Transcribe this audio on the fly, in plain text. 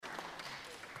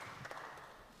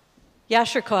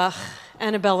Yasher Koach,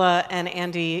 Annabella, and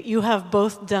Andy, you have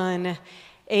both done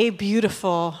a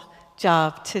beautiful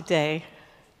job today,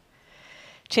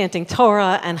 chanting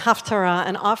Torah and Haftarah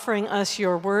and offering us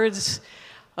your words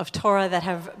of Torah that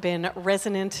have been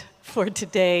resonant for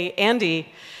today. Andy,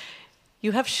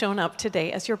 you have shown up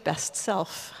today as your best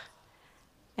self,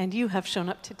 and you have shown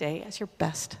up today as your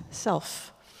best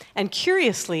self. And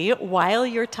curiously, while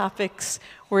your topics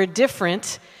were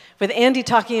different, with Andy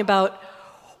talking about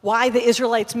why the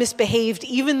Israelites misbehaved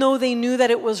even though they knew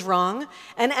that it was wrong,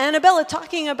 and Annabella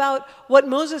talking about what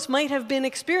Moses might have been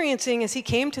experiencing as he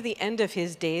came to the end of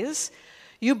his days,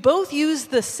 you both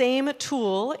used the same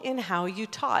tool in how you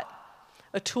taught,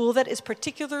 a tool that is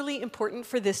particularly important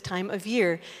for this time of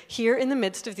year, here in the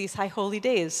midst of these high holy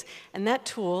days, and that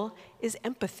tool is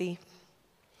empathy.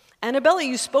 Annabella,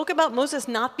 you spoke about Moses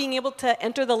not being able to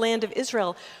enter the land of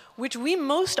Israel, which we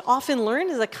most often learn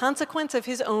is a consequence of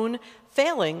his own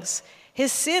failings.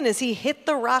 His sin as he hit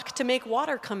the rock to make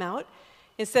water come out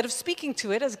instead of speaking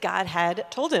to it as God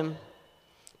had told him.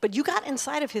 But you got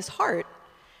inside of his heart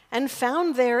and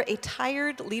found there a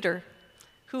tired leader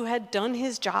who had done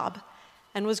his job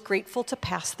and was grateful to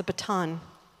pass the baton,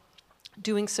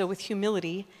 doing so with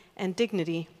humility and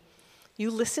dignity.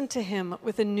 You listened to him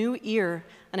with a new ear,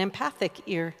 an empathic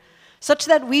ear, such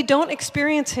that we don't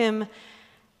experience him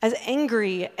as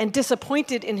angry and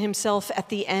disappointed in himself at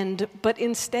the end, but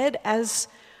instead as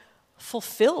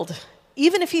fulfilled,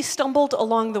 even if he stumbled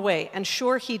along the way, and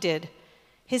sure he did.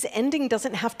 His ending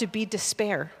doesn't have to be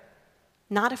despair,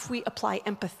 not if we apply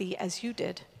empathy as you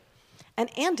did. And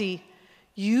Andy,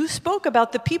 you spoke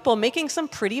about the people making some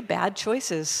pretty bad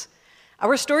choices.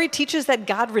 Our story teaches that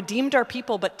God redeemed our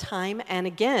people, but time and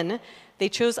again, they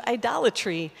chose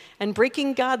idolatry and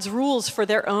breaking God's rules for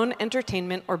their own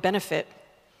entertainment or benefit.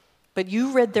 But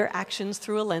you read their actions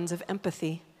through a lens of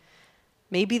empathy.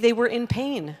 Maybe they were in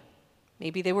pain.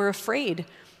 Maybe they were afraid.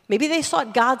 Maybe they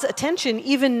sought God's attention,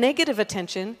 even negative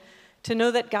attention, to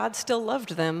know that God still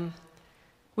loved them.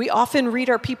 We often read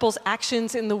our people's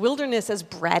actions in the wilderness as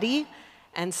bratty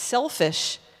and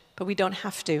selfish, but we don't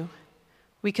have to.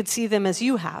 We could see them as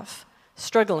you have,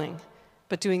 struggling,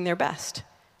 but doing their best.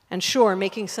 And sure,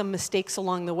 making some mistakes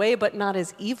along the way, but not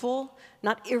as evil,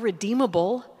 not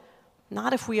irredeemable,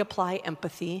 not if we apply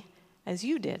empathy as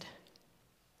you did.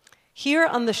 Here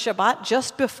on the Shabbat,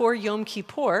 just before Yom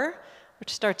Kippur, which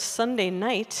starts Sunday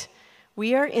night,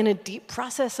 we are in a deep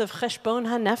process of cheshbon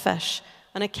hanefesh,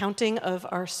 an accounting of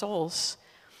our souls.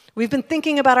 We've been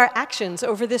thinking about our actions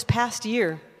over this past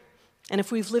year, and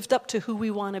if we've lived up to who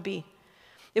we want to be,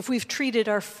 if we've treated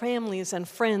our families and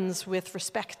friends with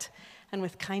respect and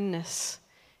with kindness,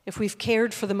 if we've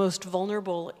cared for the most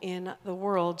vulnerable in the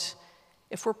world,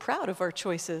 if we're proud of our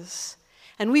choices.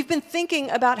 And we've been thinking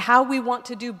about how we want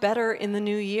to do better in the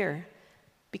new year.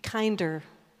 Be kinder,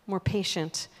 more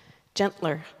patient,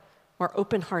 gentler, more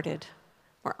open-hearted,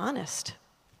 more honest.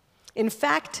 In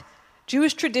fact,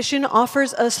 Jewish tradition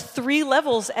offers us 3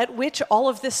 levels at which all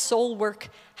of this soul work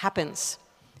happens.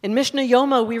 In Mishnah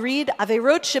Yoma, we read,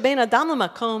 Averot sheben adam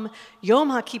lamakom,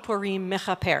 Yom HaKippurim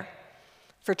mechaper.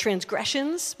 For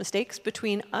transgressions, mistakes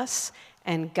between us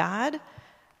and God,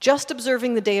 just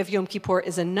observing the day of Yom Kippur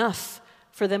is enough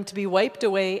for them to be wiped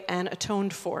away and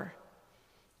atoned for.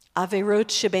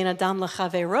 Averot sheben adam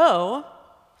lechavero,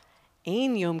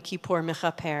 ein Yom Kippur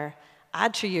mechaper,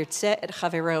 ad sheyirtzeh et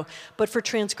chavero. But for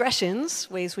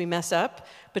transgressions, ways we mess up,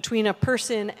 between a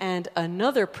person and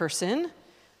another person,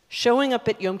 showing up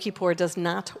at Yom Kippur does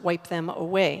not wipe them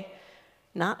away,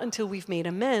 not until we've made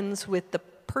amends with the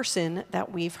person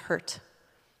that we've hurt.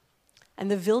 And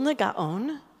the Vilna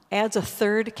Gaon adds a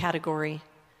 3rd category,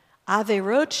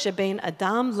 Averot sheben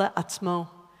adam le'atzmo,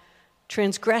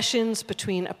 transgressions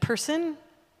between a person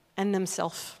and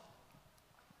themselves.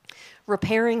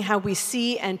 Repairing how we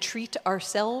see and treat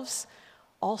ourselves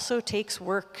also takes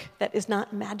work that is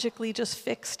not magically just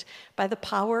fixed by the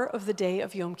power of the day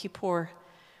of Yom Kippur.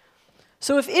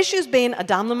 So if issues bein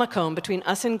adam lemakom, between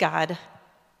us and God,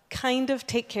 kind of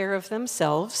take care of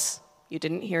themselves, you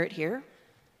didn't hear it here,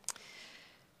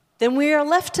 then we are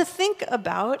left to think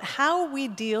about how we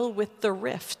deal with the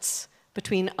rifts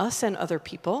between us and other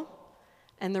people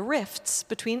and the rifts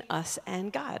between us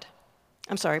and God.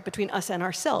 Between us and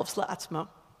ourselves, la'atzmo.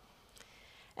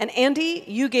 And Andy,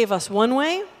 you gave us one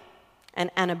way,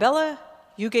 and Annabella,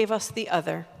 you gave us the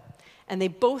other. And they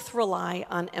both rely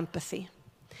on empathy.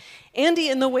 Andy,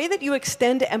 in the way that you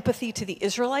extend empathy to the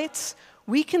Israelites,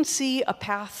 we can see a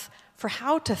path for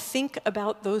how to think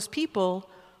about those people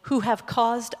who have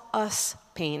caused us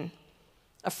pain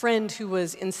a friend who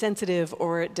was insensitive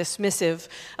or dismissive,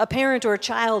 a parent or a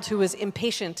child who was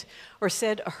impatient or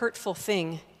said a hurtful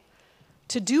thing.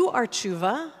 To do our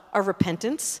tshuva, our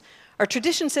repentance, our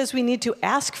tradition says we need to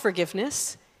ask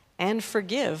forgiveness and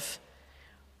forgive.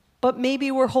 But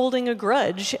maybe we're holding a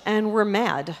grudge and we're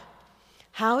mad.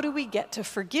 How do we get to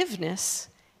forgiveness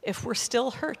if we're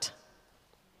still hurt?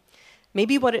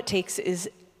 Maybe what it takes is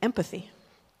empathy.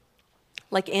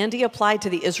 Like Andy applied to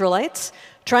the Israelites,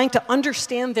 trying to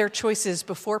understand their choices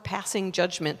before passing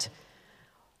judgment.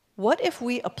 What if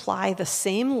we apply the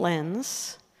same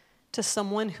lens to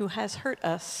someone who has hurt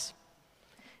us?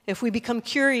 If we become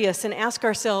curious and ask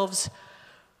ourselves,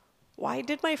 why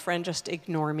did my friend just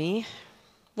ignore me?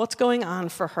 What's going on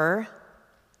for her?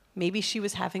 Maybe she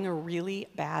was having a really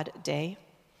bad day.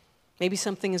 Maybe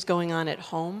something is going on at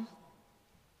home.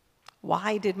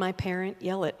 Why did my parent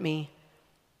yell at me?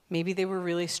 Maybe they were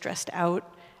really stressed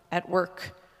out at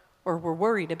work or were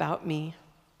worried about me.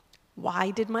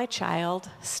 Why did my child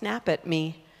snap at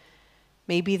me?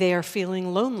 Maybe they are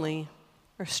feeling lonely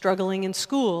or struggling in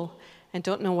school and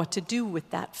don't know what to do with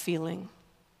that feeling.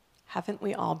 Haven't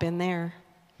we all been there?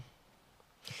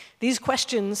 These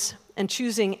questions and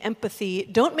choosing empathy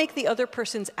don't make the other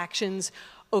person's actions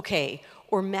okay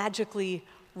or magically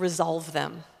resolve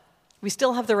them. We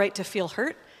still have the right to feel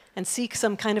hurt and seek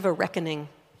some kind of a reckoning.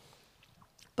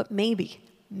 But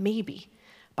maybe,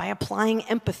 by applying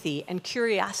empathy and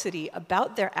curiosity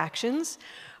about their actions,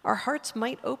 our hearts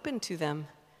might open to them,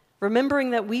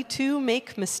 remembering that we too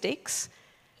make mistakes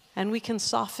and we can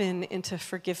soften into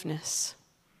forgiveness.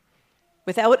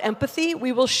 Without empathy,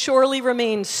 we will surely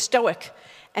remain stoic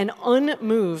and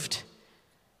unmoved.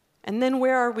 And then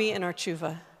where are we in our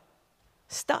tshuva?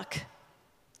 Stuck,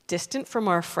 distant from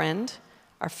our friend,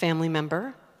 our family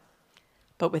member.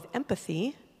 But with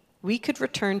empathy, we could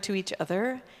return to each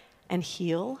other and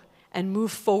heal and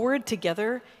move forward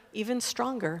together even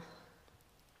stronger.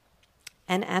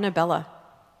 And Annabella,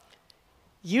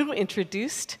 you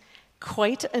introduced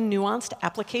quite a nuanced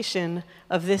application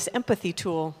of this empathy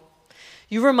tool.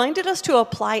 You reminded us to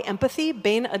apply empathy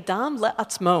bein adam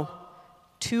le'atzmo,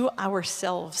 to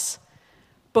ourselves.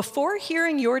 Before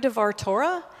hearing your Devar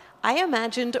Torah, I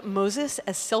imagined Moses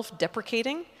as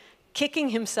self-deprecating, kicking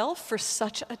himself for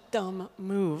such a dumb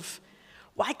move.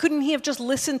 Why couldn't he have just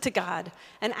listened to God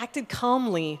and acted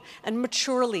calmly and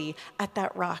maturely at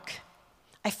that rock?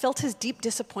 I felt his deep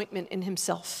disappointment in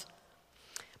himself.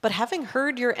 But having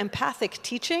heard your empathic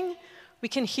teaching, we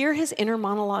can hear his inner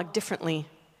monologue differently.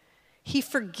 He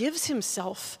forgives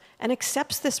himself and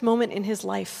accepts this moment in his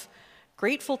life,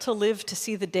 grateful to live to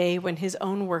see the day when his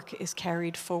own work is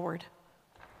carried forward.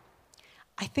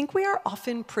 I think we are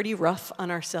often pretty rough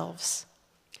on ourselves.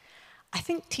 I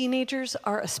think teenagers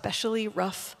are especially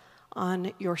rough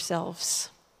on yourselves.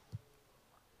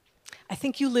 I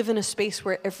think you live in a space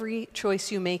where every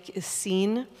choice you make is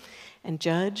seen and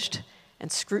judged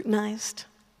and scrutinized,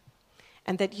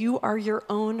 and that you are your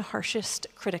own harshest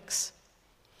critics.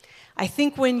 I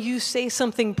think when you say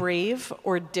something brave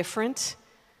or different,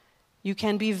 you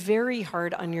can be very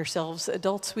hard on yourselves.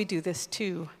 Adults, we do this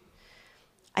too.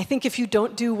 I think if you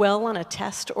don't do well on a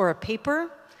test or a paper,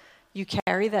 you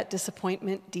carry that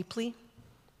disappointment deeply.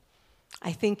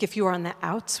 I think if you are on the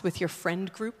outs with your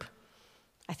friend group,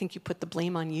 I think you put the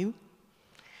blame on you.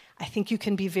 I think you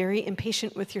can be very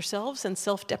impatient with yourselves and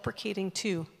self-deprecating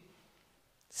too.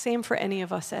 Same for any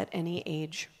of us at any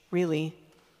age, really.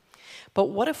 But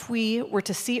what if we were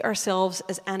to see ourselves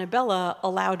as Annabella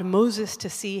allowed Moses to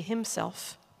see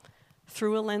himself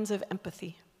through a lens of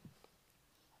empathy?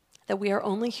 That we are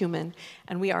only human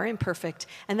and we are imperfect,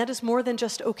 and that is more than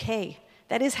just okay.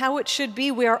 That is how it should be.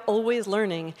 We are always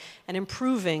learning and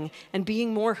improving and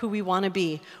being more who we want to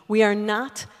be. We are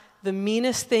not the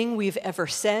meanest thing we've ever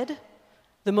said,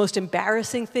 the most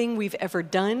embarrassing thing we've ever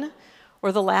done,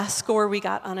 or the last score we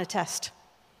got on a test.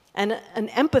 And an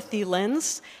empathy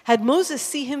lens had Moses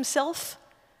see himself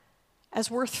as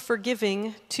worth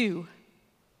forgiving too.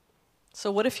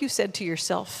 So what if you said to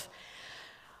yourself,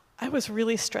 I was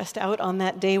really stressed out on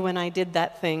that day when I did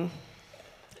that thing.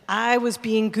 I was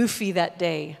being goofy that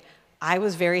day. I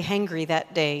was very hangry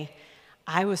that day.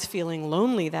 I was feeling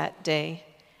lonely that day.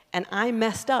 And I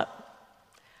messed up.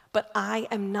 But I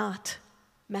am not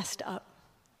messed up.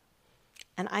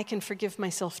 And I can forgive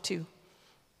myself too,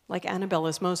 like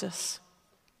Annabella's Moses.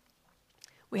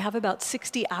 We have about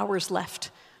 60 hours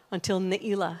left until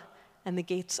Ne'ilah and the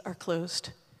gates are closed.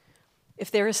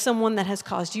 If there is someone that has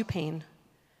caused you pain,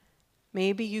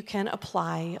 maybe you can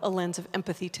apply a lens of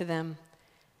empathy to them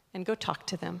and go talk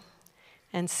to them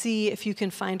and see if you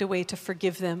can find a way to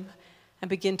forgive them and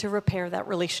begin to repair that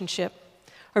relationship.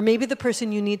 Or maybe the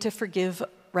person you need to forgive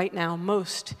right now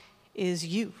most is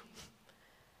you.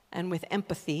 And with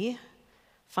empathy,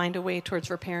 find a way towards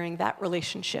repairing that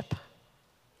relationship.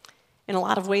 In a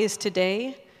lot of ways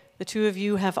today, the two of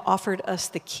you have offered us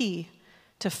the key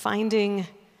to finding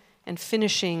and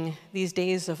finishing these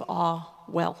days of awe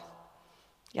well.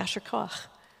 Yasher koach.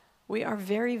 We are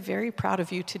very, very proud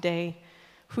of you today,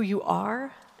 who you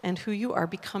are and who you are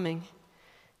becoming.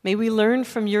 May we learn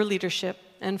from your leadership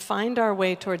and find our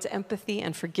way towards empathy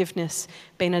and forgiveness,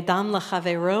 bein adam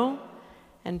lachavero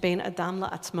and bein adam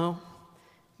la'atzmo.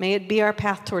 May it be our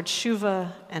path towards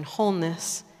Shuvah and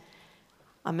wholeness.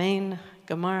 Amen.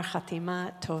 Gamar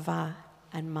chatima tova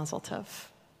and mazel tov.